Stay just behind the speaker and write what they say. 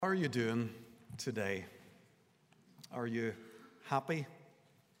How are you doing today? Are you happy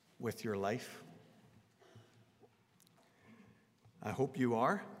with your life? I hope you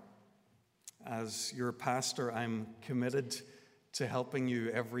are. As your pastor, I'm committed to helping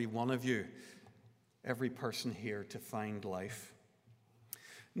you, every one of you, every person here, to find life.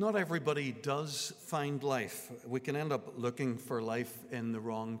 Not everybody does find life. We can end up looking for life in the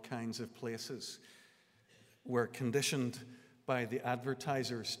wrong kinds of places. We're conditioned by the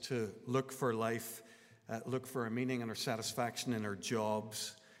advertisers to look for life, look for a meaning and our satisfaction in our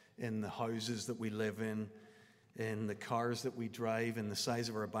jobs, in the houses that we live in the cars that we drive, in the size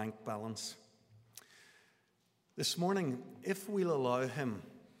of our bank balance. This morning, if we'll allow him,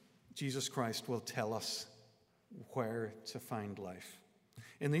 Jesus Christ will tell us where to find life.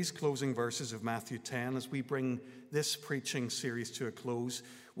 In these closing verses of Matthew 10, as we bring this preaching series to a close,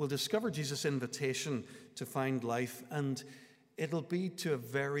 we'll discover Jesus' invitation to find life, and it'll be to a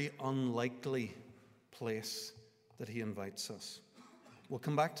very unlikely place that he invites us. We'll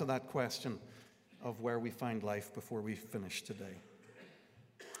come back to that question of where we find life before we finish today.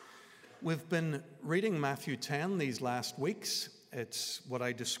 We've been reading Matthew 10 these last weeks. It's what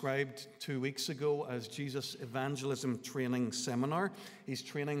I described 2 weeks ago as Jesus' evangelism training seminar. He's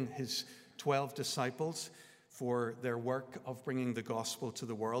training his 12 disciples for their work of bringing the gospel to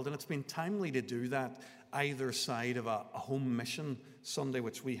the world. And it's been timely to do that either side of a home mission Sunday,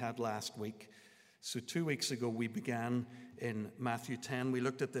 which we had last week. So 2 weeks ago, we began in Matthew 10. We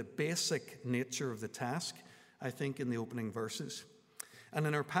looked at the basic nature of the task, I think, in the opening verses. And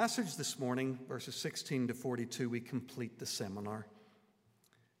in our passage this morning, verses 16 to 42, we complete the seminar.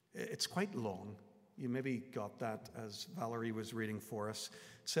 It's quite long. You maybe got that as Valerie was reading for us.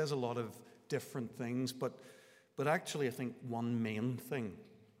 It says a lot of different things, but actually I think one main thing.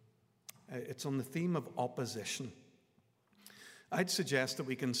 It's on the theme of opposition. I'd suggest that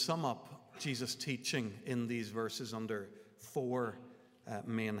we can sum up Jesus' teaching in these verses under four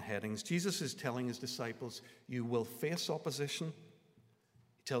main headings. Jesus is telling his disciples, you will face opposition.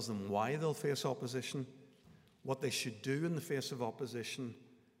 He tells them why they'll face opposition, what they should do in the face of opposition,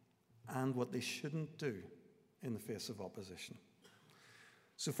 and what they shouldn't do in the face of opposition.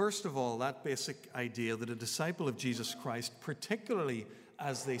 So first of all, that basic idea that a disciple of Jesus Christ, particularly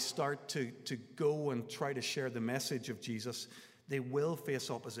as they start to go and try to share the message of Jesus, they will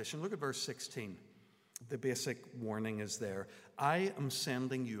face opposition. Look at verse 16. The basic warning is there. I am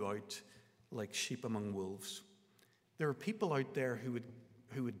sending you out like sheep among wolves. There are people out there who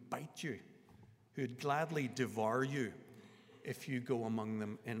would bite you, who would gladly devour you if you go among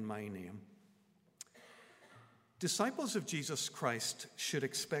them in my name. Disciples of Jesus Christ should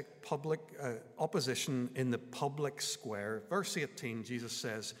expect public opposition in the public square. Verse 18, Jesus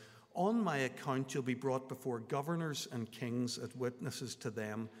says, on my account you'll be brought before governors and kings as witnesses to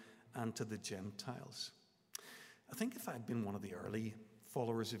them and to the Gentiles. I think if I'd been one of the early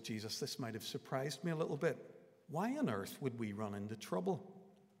followers of Jesus, this might have surprised me a little bit. Why on earth would we run into trouble?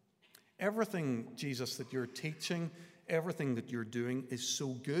 Everything, Jesus, that you're teaching, everything that you're doing is so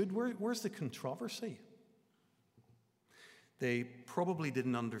good. Where's the controversy? They probably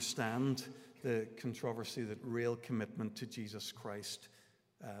didn't understand the controversy that real commitment to Jesus Christ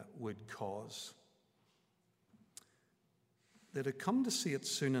would cause. They'd have come to see it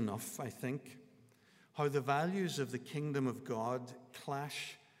soon enough, I think, how the values of the kingdom of God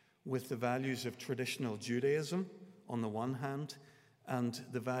clash with the values of traditional Judaism on the one hand, and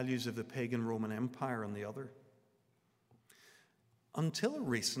the values of the pagan Roman Empire on the other. Until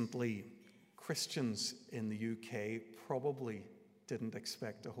recently, Christians in the UK probably didn't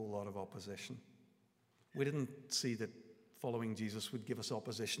expect a whole lot of opposition. We didn't see that following Jesus would give us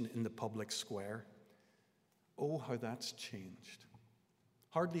opposition in the public square. Oh, how that's changed.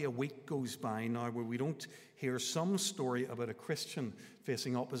 Hardly a week goes by now where we don't hear some story about a Christian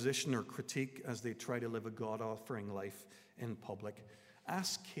facing opposition or critique as they try to live a God-offering life in public.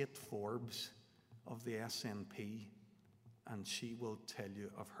 Ask Kate Forbes of the SNP, and she will tell you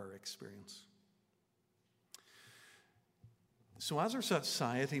of her experience. So as our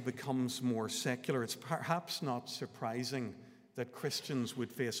society becomes more secular, it's perhaps not surprising that Christians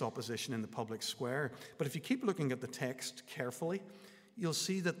would face opposition in the public square. But if you keep looking at the text carefully, you'll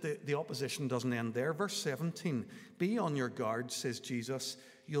see that the opposition doesn't end there. Verse 17, be on your guard, says Jesus.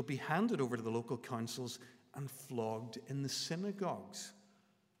 You'll be handed over to the local councils and flogged in the synagogues.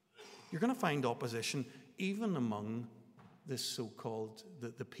 You're going to find opposition even among the so-called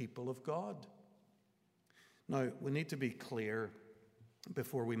the people of God. Now, we need to be clear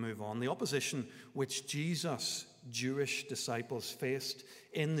before we move on. The opposition which Jesus' Jewish disciples faced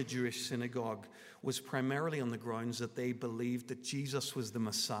in the Jewish synagogue was primarily on the grounds that they believed that Jesus was the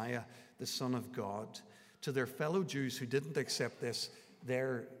Messiah, the Son of God. To their fellow Jews who didn't accept this,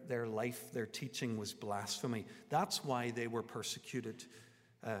 their life, their teaching was blasphemy. That's why they were persecuted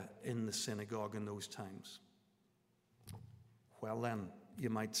in the synagogue in those times. Well then, you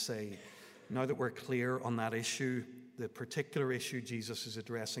might say, now that we're clear on that issue, the particular issue Jesus is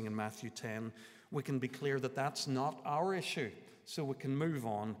addressing in Matthew 10, we can be clear that that's not our issue, so we can move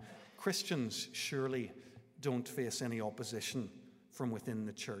on. Christians surely don't face any opposition from within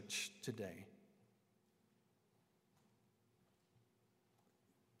the church today.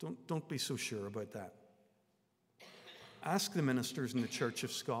 Don't be so sure about that. Ask the ministers in the Church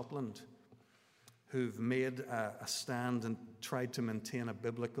of Scotland who've made a stand and tried to maintain a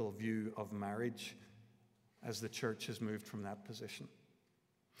biblical view of marriage as the church has moved from that position.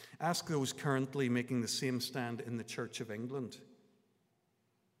 Ask those currently making the same stand in the Church of England.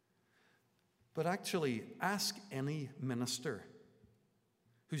 But actually, ask any minister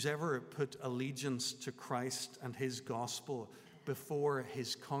who's ever put allegiance to Christ and his gospel before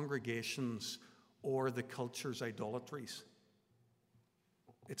his congregations or the culture's idolatries.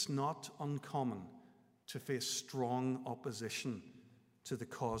 It's not uncommon to face strong opposition to the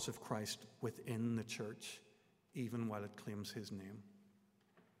cause of Christ within the church, even while it claims his name.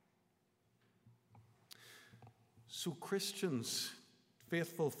 So Christians,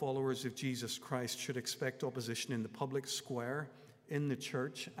 faithful followers of Jesus Christ, should expect opposition in the public square, in the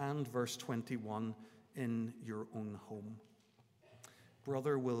church, and verse 21, in your own home.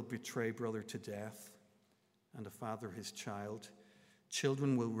 Brother will betray brother to death, and a father his child.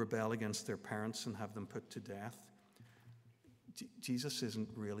 Children will rebel against their parents and have them put to death. Jesus isn't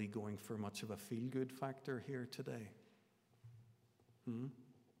really going for much of a feel-good factor here today.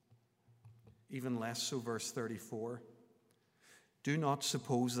 Even less so, verse 34. Do not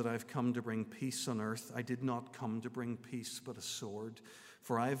suppose that I've come to bring peace on earth. I did not come to bring peace, but a sword.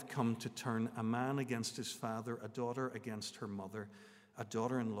 For I've come to turn a man against his father, a daughter against her mother, a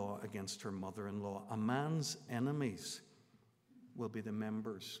daughter-in-law against her mother-in-law. A man's enemies will be the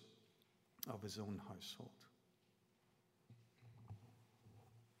members of his own household.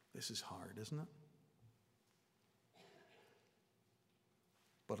 This is hard, isn't it?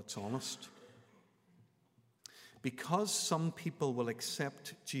 But it's honest. Because some people will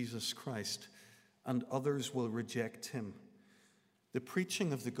accept Jesus Christ and others will reject him, the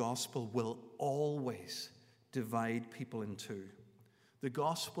preaching of the gospel will always divide people in two. The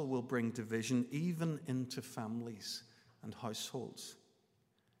gospel will bring division even into families and households.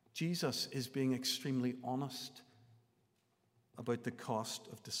 Jesus is being extremely honest about the cost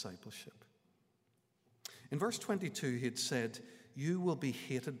of discipleship. In verse 22, he had said, "You will be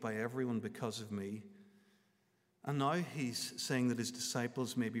hated by everyone because of me." And now he's saying that his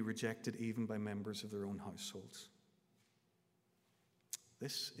disciples may be rejected even by members of their own households.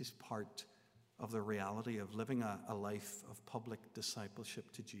 This is part of the reality of living a life of public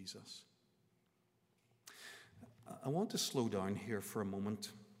discipleship to Jesus. I want to slow down here for a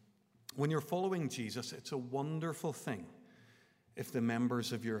moment. When you're following Jesus, it's a wonderful thing if the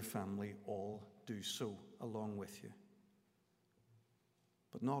members of your family all do so along with you.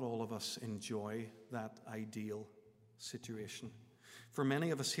 But not all of us enjoy that ideal situation. For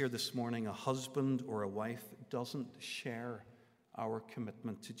many of us here this morning, a husband or a wife doesn't share our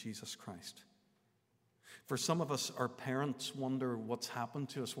commitment to Jesus Christ. For some of us, our parents wonder what's happened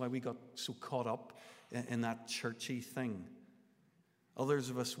to us, why we got so caught up in that churchy thing. Others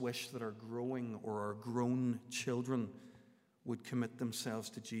of us wish that our growing or our grown children would commit themselves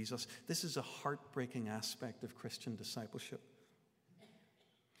to Jesus. This is a heartbreaking aspect of Christian discipleship.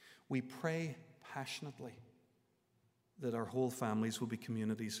 We pray passionately that our whole families will be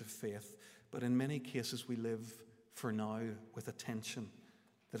communities of faith, but in many cases we live for now with a tension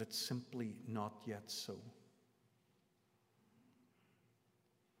that it's simply not yet so.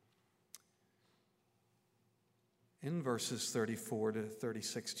 In verses 34 to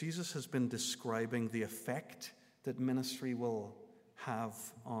 36, Jesus has been describing the effect that ministry will have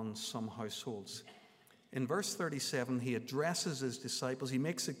on some households. In verse 37, he addresses his disciples. He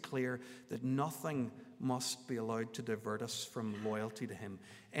makes it clear that nothing must be allowed to divert us from loyalty to him.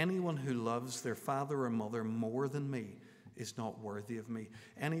 Anyone who loves their father or mother more than me is not worthy of me.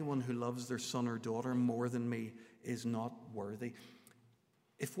 Anyone who loves their son or daughter more than me is not worthy.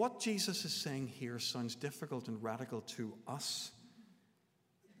 If what Jesus is saying here sounds difficult and radical to us,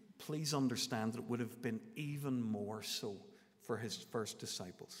 please understand that it would have been even more so for his first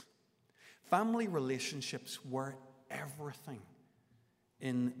disciples. Family relationships were everything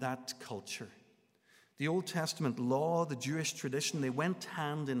in that culture. The Old Testament law, the Jewish tradition, they went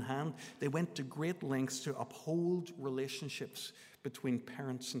hand in hand. They went to great lengths to uphold relationships between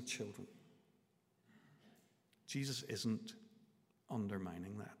parents and children. Jesus isn't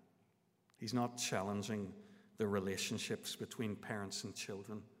undermining that. He's not challenging the relationships between parents and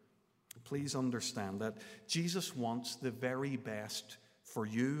children. Please understand that Jesus wants the very best for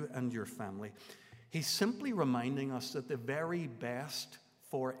you and your family. He's simply reminding us that the very best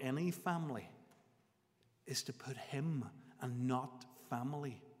for any family is to put him and not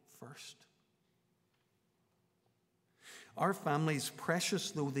family first. Our families,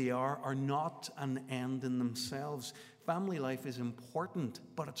 precious though they are not an end in themselves. Family life is important,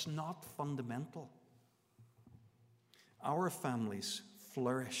 but it's not fundamental. Our families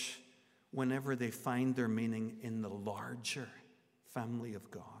flourish whenever they find their meaning in the larger family of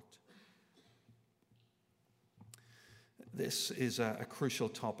God. This is a crucial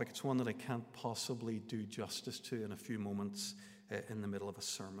topic. It's one that I can't possibly do justice to in a few moments in the middle of a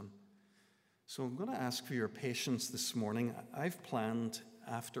sermon. So I'm going to ask for your patience this morning. I've planned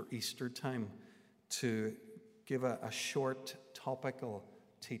after Easter time to give a short topical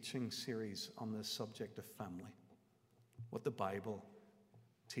teaching series on the subject of family, what the Bible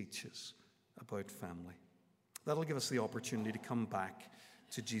teaches about family. That'll give us the opportunity to come back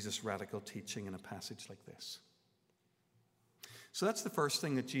to Jesus' radical teaching in a passage like this. So that's the first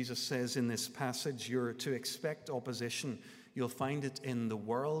thing that Jesus says in this passage. You're to expect opposition. You'll find it in the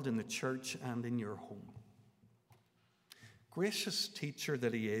world, in the church, and in your home. Gracious teacher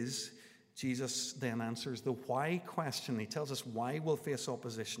that he is, Jesus then answers the why question. He tells us why we'll face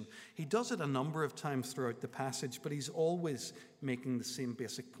opposition. He does it a number of times throughout the passage, but he's always making the same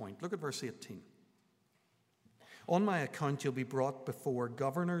basic point. Look at verse 18. On my account, you'll be brought before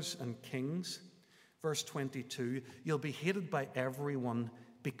governors and kings. Verse 22, you'll be hated by everyone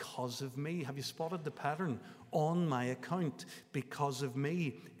because of me. Have you spotted the pattern? On my account, because of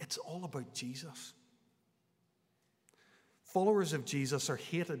me. It's all about Jesus. Followers of Jesus are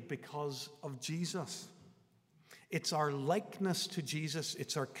hated because of Jesus. It's our likeness to Jesus,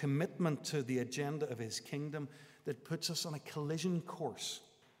 it's our commitment to the agenda of his kingdom that puts us on a collision course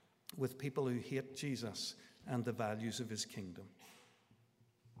with people who hate Jesus and the values of his kingdom.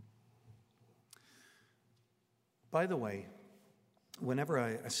 By the way, whenever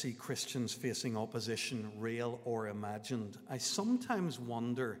I see Christians facing opposition, real or imagined, I sometimes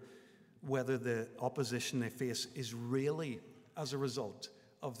wonder whether the opposition they face is really as a result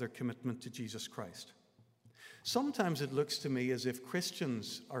of their commitment to Jesus Christ. Sometimes it looks to me as if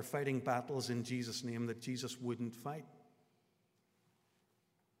Christians are fighting battles in Jesus' name that Jesus wouldn't fight.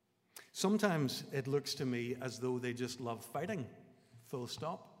 Sometimes it looks to me as though they just love fighting, full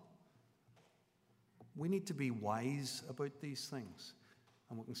stop. We need to be wise about these things,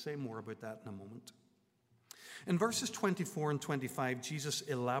 and we can say more about that in a moment. In verses 24 and 25, Jesus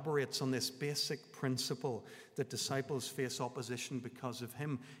elaborates on this basic principle that disciples face opposition because of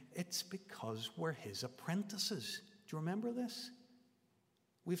him. It's because we're his apprentices. Do you remember this?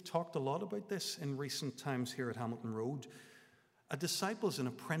 We've talked a lot about this in recent times here at Hamilton Road. A disciple is an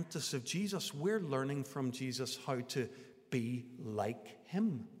apprentice of Jesus. We're learning from Jesus how to be like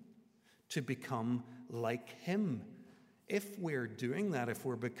him, to become like him. If we're doing that, if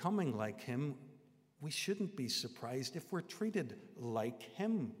we're becoming like him, we shouldn't be surprised if we're treated like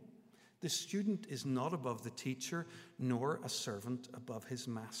him. The student is not above the teacher, nor a servant above his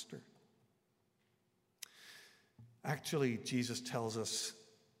master. Actually, Jesus tells us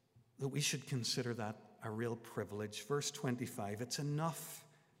that we should consider that a real privilege. Verse 25, it's enough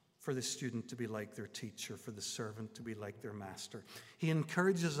for the student to be like their teacher, for the servant to be like their master. He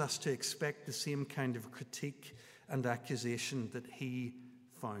encourages us to expect the same kind of critique and accusation that he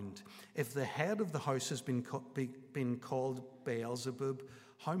found. If the head of the house has been called Beelzebub,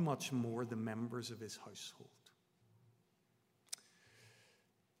 how much more the members of his household?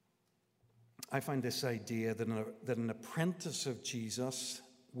 I find this idea that an apprentice of Jesus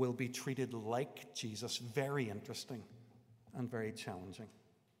will be treated like Jesus very interesting and very challenging.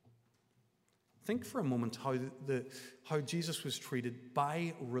 Think for a moment how Jesus was treated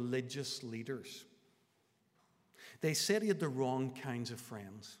by religious leaders. They said he had the wrong kinds of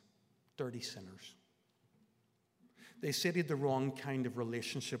friends, dirty sinners. They said he had the wrong kind of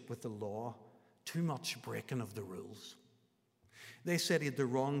relationship with the law, too much breaking of the rules. They said he had the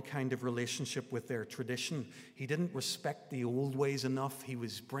wrong kind of relationship with their tradition. He didn't respect the old ways enough. He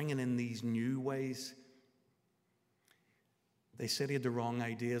was bringing in these new ways. They said he had the wrong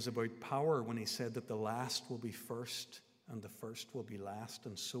ideas about power when he said that the last will be first and the first will be last,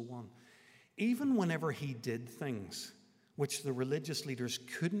 and so on. Even whenever he did things which the religious leaders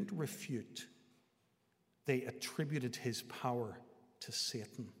couldn't refute, they attributed his power to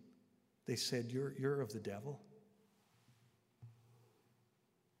Satan. They said, you're of the devil.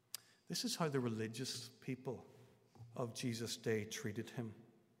 This is how the religious people of Jesus' day treated him.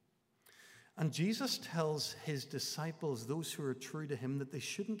 And Jesus tells his disciples, those who are true to him, that they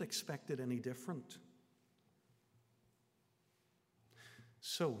shouldn't expect it any different.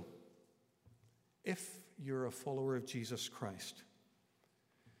 So, if you're a follower of Jesus Christ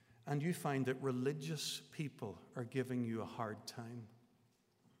and you find that religious people are giving you a hard time,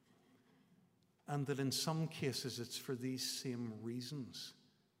 and that in some cases it's for these same reasons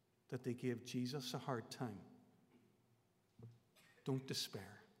that they gave Jesus a hard time, don't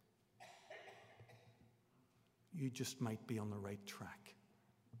despair. You just might be on the right track.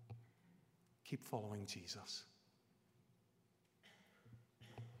 Keep following Jesus.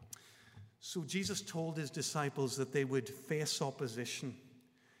 So Jesus told his disciples that they would face opposition.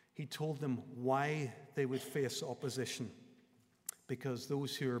 He told them why they would face opposition. Because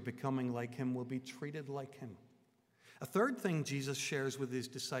those who are becoming like him will be treated like him. A third thing Jesus shares with his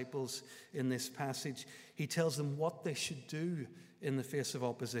disciples in this passage, he tells them what they should do in the face of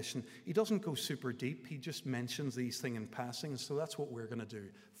opposition. He doesn't go super deep. He just mentions these things in passing. So that's what we're going to do.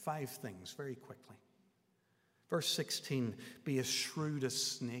 5 things very quickly. Verse 16, be as shrewd as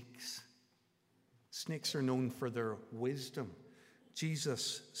snakes. Snakes are known for their wisdom.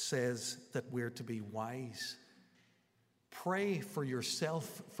 Jesus says that we're to be wise. Pray for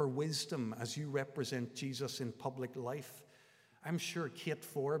yourself for wisdom as you represent Jesus in public life. I'm sure Kate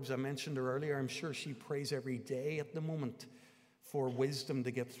Forbes, I mentioned her earlier, I'm sure she prays every day at the moment for wisdom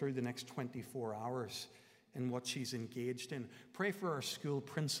to get through the next 24 hours in what she's engaged in. Pray for our school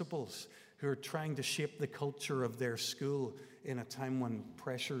principals who are trying to shape the culture of their school in a time when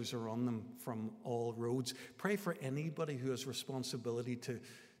pressures are on them from all roads. Pray for anybody who has responsibility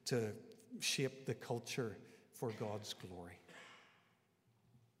to shape the culture for God's glory.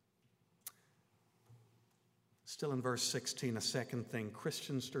 Still in verse 16, a second thing.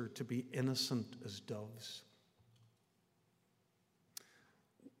 Christians are to be innocent as doves.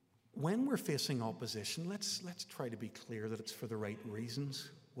 When we're facing opposition, let's try to be clear that it's for the right reasons,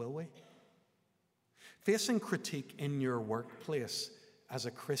 will we? Facing critique in your workplace as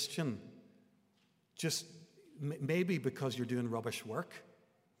a Christian, just maybe because you're doing rubbish work,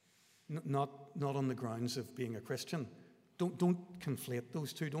 not on the grounds of being a Christian. Don't conflate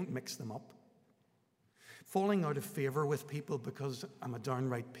those two. Don't mix them up. Falling out of favor with people because I'm a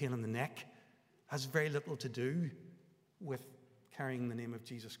downright pain in the neck has very little to do with carrying the name of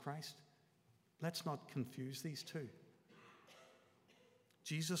Jesus Christ. Let's not confuse these two.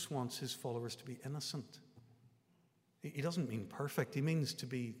 Jesus wants his followers to be innocent. He doesn't mean perfect. He means to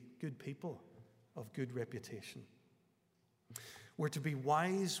be good people of good reputation. We're to be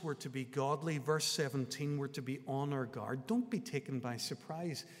wise, we're to be godly. Verse 17, we're to be on our guard. Don't be taken by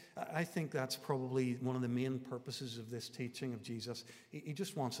surprise. I think that's probably one of the main purposes of this teaching of Jesus. He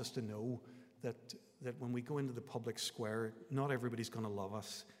just wants us to know that when we go into the public square, not everybody's going to love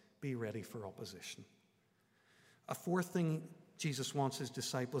us. Be ready for opposition. A fourth thing Jesus wants his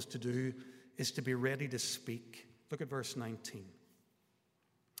disciples to do is to be ready to speak. Look at verse 19.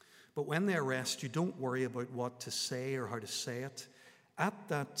 But when they arrest you, don't worry about what to say or how to say it. At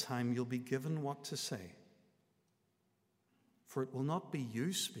that time, you'll be given what to say. For it will not be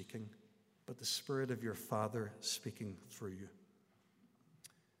you speaking, but the Spirit of your Father speaking through you.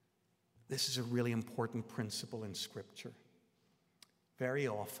 This is a really important principle in Scripture. Very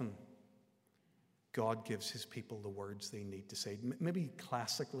often, God gives his people the words they need to say. Maybe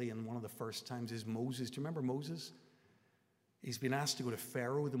classically, and one of the first times is Moses. Do you remember Moses? He's been asked to go to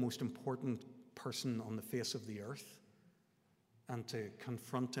Pharaoh, the most important person on the face of the earth, and to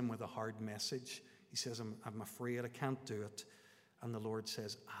confront him with a hard message. He says, I'm afraid I can't do it. And the Lord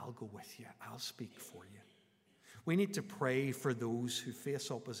says, I'll go with you. I'll speak for you. We need to pray for those who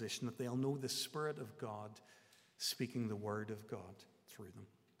face opposition, that they'll know the Spirit of God speaking the word of God through them.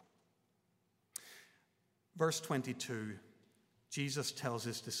 Verse 22, Jesus tells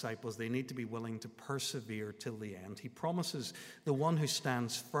his disciples they need to be willing to persevere till the end. He promises the one who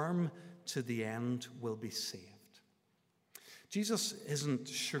stands firm to the end will be saved. Jesus isn't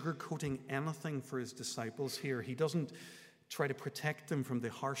sugarcoating anything for his disciples here. He doesn't try to protect them from the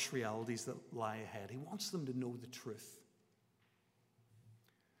harsh realities that lie ahead. He wants them to know the truth.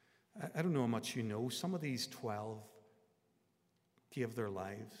 I don't know how much you know. Some of these 12 gave their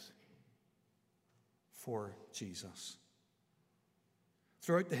lives for Jesus.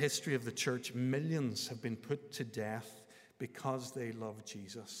 Throughout the history of the church, millions have been put to death because they love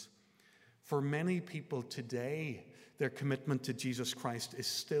Jesus. For many people today, their commitment to Jesus Christ is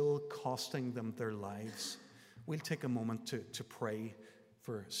still costing them their lives. We'll take a moment to pray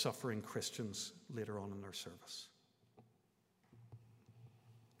for suffering Christians later on in our service.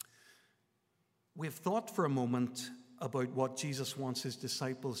 We've thought for a moment about what Jesus wants his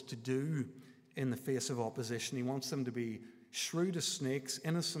disciples to do in the face of opposition. He wants them to be shrewd as snakes,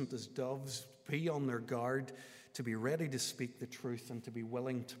 innocent as doves, be on their guard, to be ready to speak the truth, and to be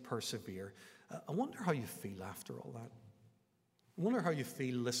willing to persevere. I wonder how you feel after all that. I wonder how you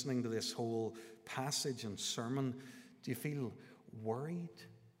feel listening to this whole passage and sermon. Do you feel worried,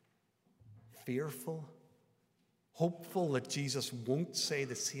 fearful, hopeful that Jesus won't say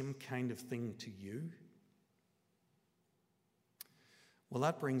the same kind of thing to you? Well,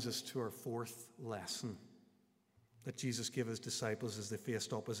 that brings us to our fourth lesson that Jesus gave his disciples as they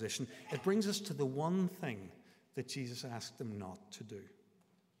faced opposition. It brings us to the one thing that Jesus asked them not to do.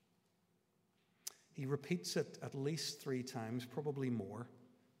 He repeats it at least 3 times, probably more.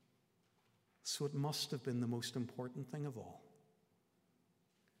 So it must have been the most important thing of all.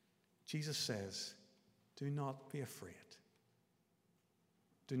 Jesus says, do not be afraid.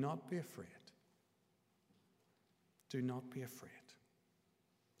 Do not be afraid. Do not be afraid.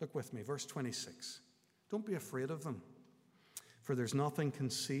 Look with me, verse 26. Don't be afraid of them, for there's nothing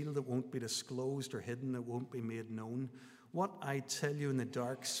concealed that won't be disclosed or hidden that won't be made known. What I tell you in the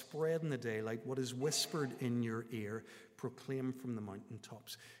dark, spread in the daylight. What is whispered in your ear, proclaim from the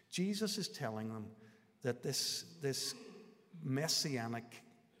mountaintops. Jesus is telling them that this messianic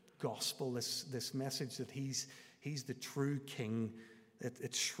gospel, this message that he's the true king,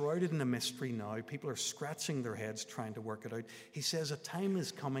 it's shrouded in a mystery now. People are scratching their heads trying to work it out. He says a time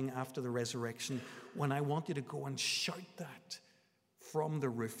is coming after the resurrection when I want you to go and shout that from the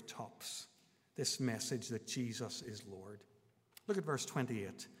rooftops, this message that Jesus is Lord. Look at verse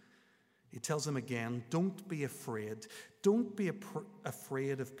 28. He tells them again, don't be afraid. Don't be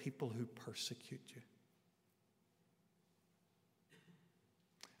afraid of people who persecute you.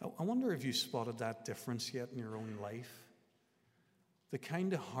 I wonder if you spotted that difference yet in your own life. The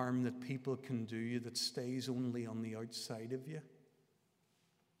kind of harm that people can do you that stays only on the outside of you,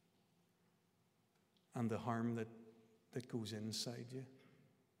 and the harm that goes inside you.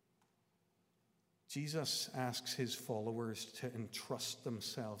 Jesus asks his followers to entrust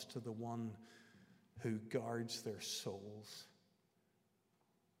themselves to the one who guards their souls,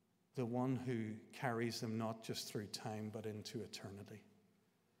 the one who carries them not just through time but into eternity.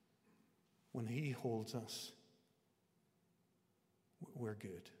 When he holds us, we're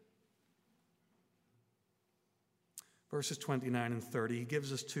good. Verses 29 and 30, he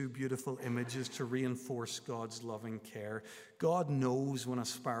gives us 2 beautiful images to reinforce God's loving care. God knows when a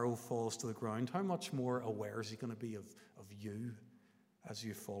sparrow falls to the ground. How much more aware is he going to be of you as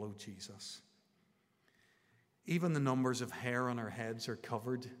you follow Jesus? Even the numbers of hair on our heads are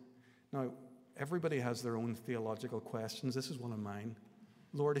covered. Now, everybody has their own theological questions. This is one of mine.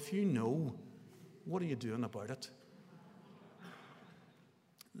 Lord, if you know, what are you doing about it?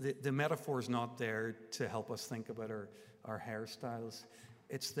 The metaphor is not there to help us think about our hairstyles.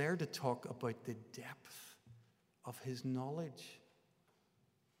 It's there to talk about the depth of his knowledge.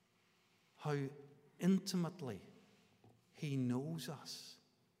 How intimately he knows us.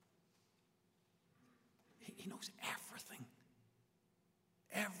 He knows everything.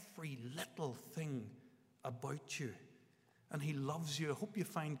 Every little thing about you. And he loves you. I hope you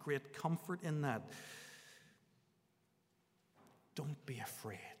find great comfort in that. Don't be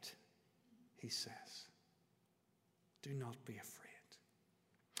afraid, he says. Do not be afraid.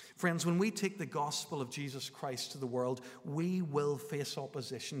 Friends, when we take the gospel of Jesus Christ to the world, we will face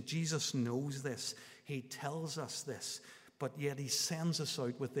opposition. Jesus knows this. He tells us this. But yet he sends us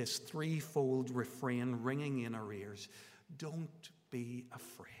out with this 3-fold refrain ringing in our ears. Don't be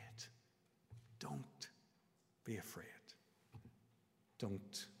afraid. Don't be afraid.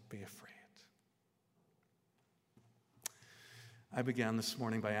 Don't be afraid. I began this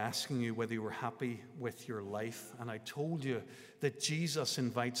morning by asking you whether you were happy with your life, and I told you that Jesus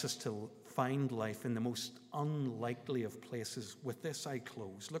invites us to find life in the most unlikely of places. With this, I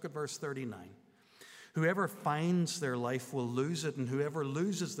close. Look at verse 39. Whoever finds their life will lose it, and whoever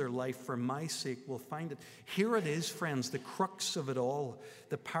loses their life for my sake will find it. Here it is, friends, the crux of it all,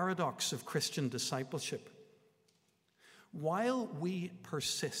 the paradox of Christian discipleship. While we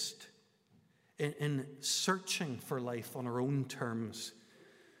persist in searching for life on our own terms,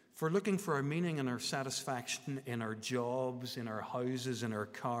 for looking for our meaning and our satisfaction in our jobs, in our houses, in our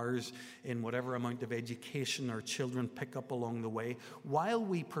cars, in whatever amount of education our children pick up along the way, while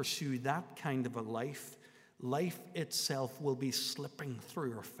we pursue that kind of a life, life itself will be slipping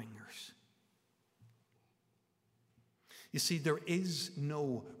through our fingers. You see, there is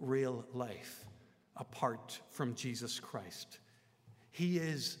no real life apart from Jesus Christ. He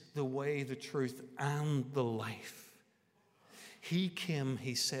is the way, the truth, and the life. He came,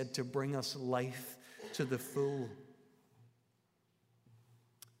 he said, to bring us life to the full.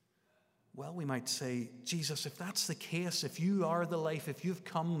 Well, we might say, Jesus, if that's the case, if you are the life, if you've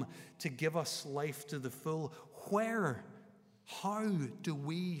come to give us life to the full, how do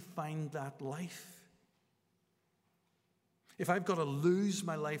we find that life? If I've got to lose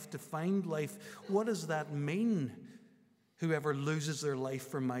my life to find life, what does that mean? Whoever loses their life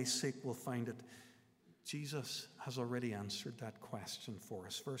for my sake will find it. Jesus has already answered that question for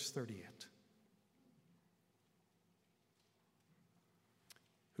us. Verse 38.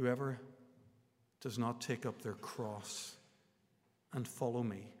 Whoever does not take up their cross and follow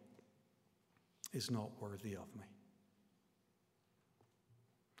me is not worthy of me.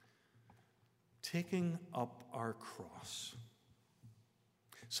 Taking up our cross.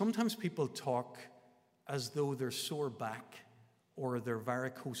 Sometimes people talk as though their sore back or their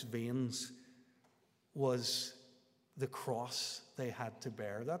varicose veins was the cross they had to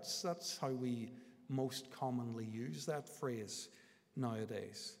bear. That's how we most commonly use that phrase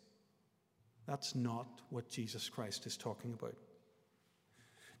nowadays. That's not what Jesus Christ is talking about.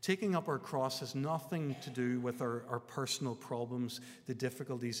 Taking up our cross has nothing to do with our personal problems, the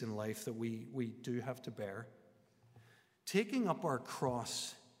difficulties in life that we do have to bear. Taking up our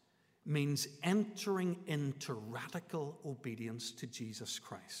cross means entering into radical obedience to Jesus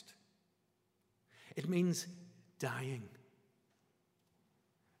Christ. It means dying.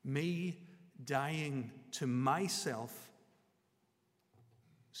 Me dying to myself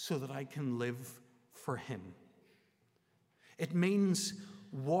so that I can live for him. It means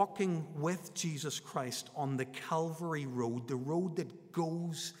walking with Jesus Christ on the Calvary road, the road that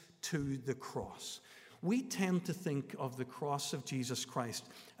goes to the cross. We tend to think of the cross of Jesus Christ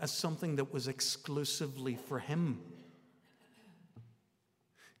as something that was exclusively for him.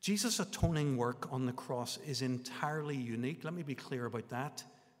 Jesus' atoning work on the cross is entirely unique. Let me be clear about that.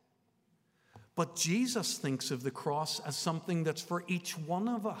 But Jesus thinks of the cross as something that's for each one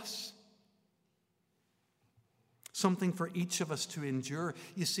of us. Something for each of us to endure.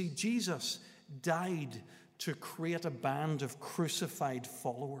 You see, Jesus died to create a band of crucified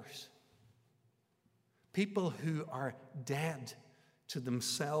followers. People who are dead to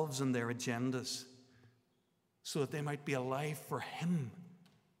themselves and their agendas so that they might be alive for him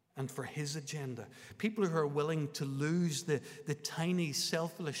and for his agenda. People who are willing to lose the tiny,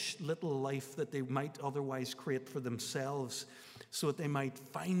 selfish little life that they might otherwise create for themselves so that they might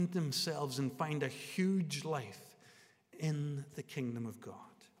find themselves and find a huge life in the kingdom of God.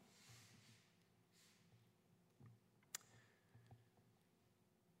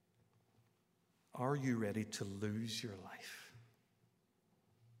 Are you ready to lose your life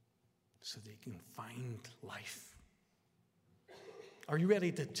so that you can find life? Are you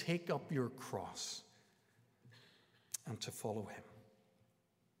ready to take up your cross and to follow him?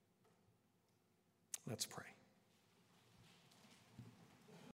 Let's pray.